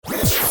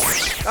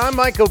I'm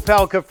Michael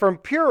Pelka from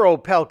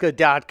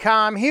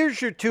PureOpelka.com.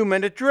 Here's your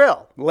 2-minute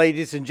drill.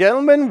 Ladies and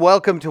gentlemen,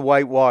 welcome to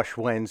Whitewash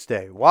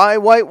Wednesday. Why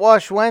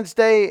Whitewash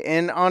Wednesday?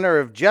 In honor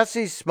of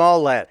Jussie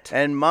Smollett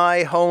and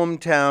my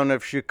hometown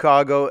of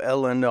Chicago,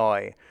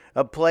 Illinois.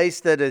 A place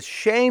that has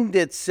shamed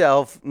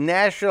itself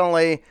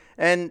nationally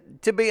and,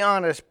 to be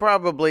honest,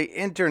 probably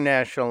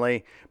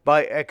internationally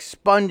by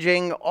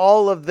expunging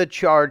all of the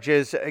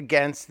charges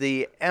against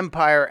the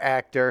Empire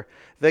actor,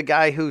 the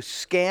guy who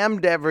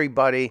scammed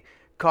everybody,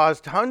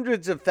 caused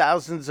hundreds of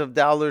thousands of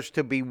dollars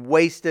to be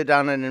wasted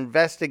on an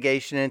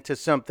investigation into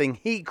something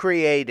he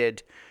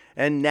created,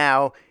 and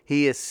now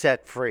he is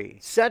set free.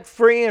 Set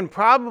free and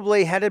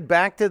probably headed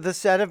back to the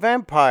set of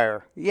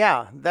Empire.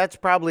 Yeah, that's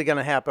probably going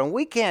to happen.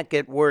 We can't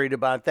get worried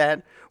about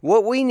that.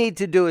 What we need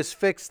to do is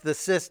fix the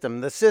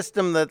system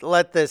that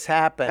let this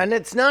happen. And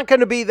it's not going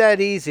to be that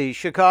easy.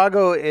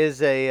 Chicago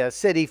is a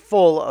city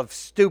full of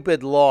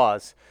stupid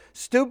laws.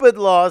 Stupid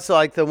laws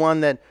like the one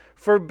that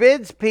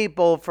forbids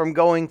people from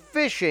going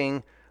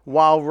fishing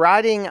while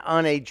riding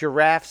on a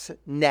giraffe's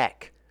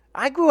neck.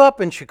 I grew up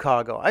in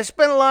Chicago. I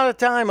spent a lot of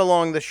time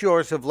along the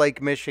shores of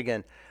Lake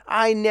Michigan.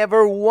 I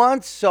never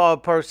once saw a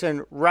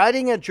person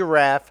riding a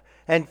giraffe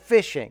and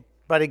fishing.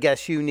 But I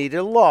guess you need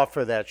a law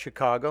for that,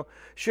 Chicago.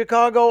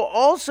 Chicago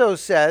also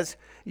says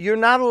you're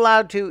not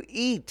allowed to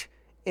eat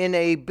in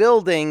a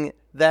building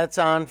that's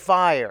on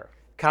fire.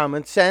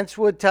 Common sense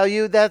would tell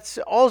you that's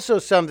also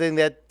something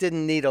that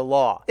didn't need a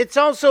law. It's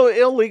also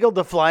illegal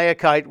to fly a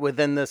kite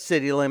within the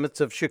city limits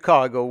of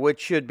Chicago,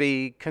 which should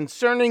be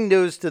concerning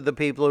news to the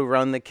people who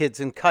run the Kids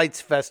and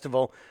Kites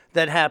Festival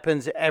that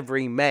happens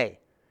every May.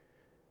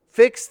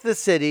 Fix the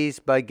cities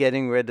by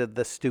getting rid of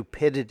the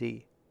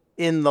stupidity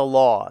in the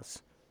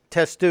laws.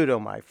 Testudo,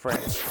 my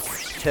friends.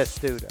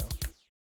 Testudo.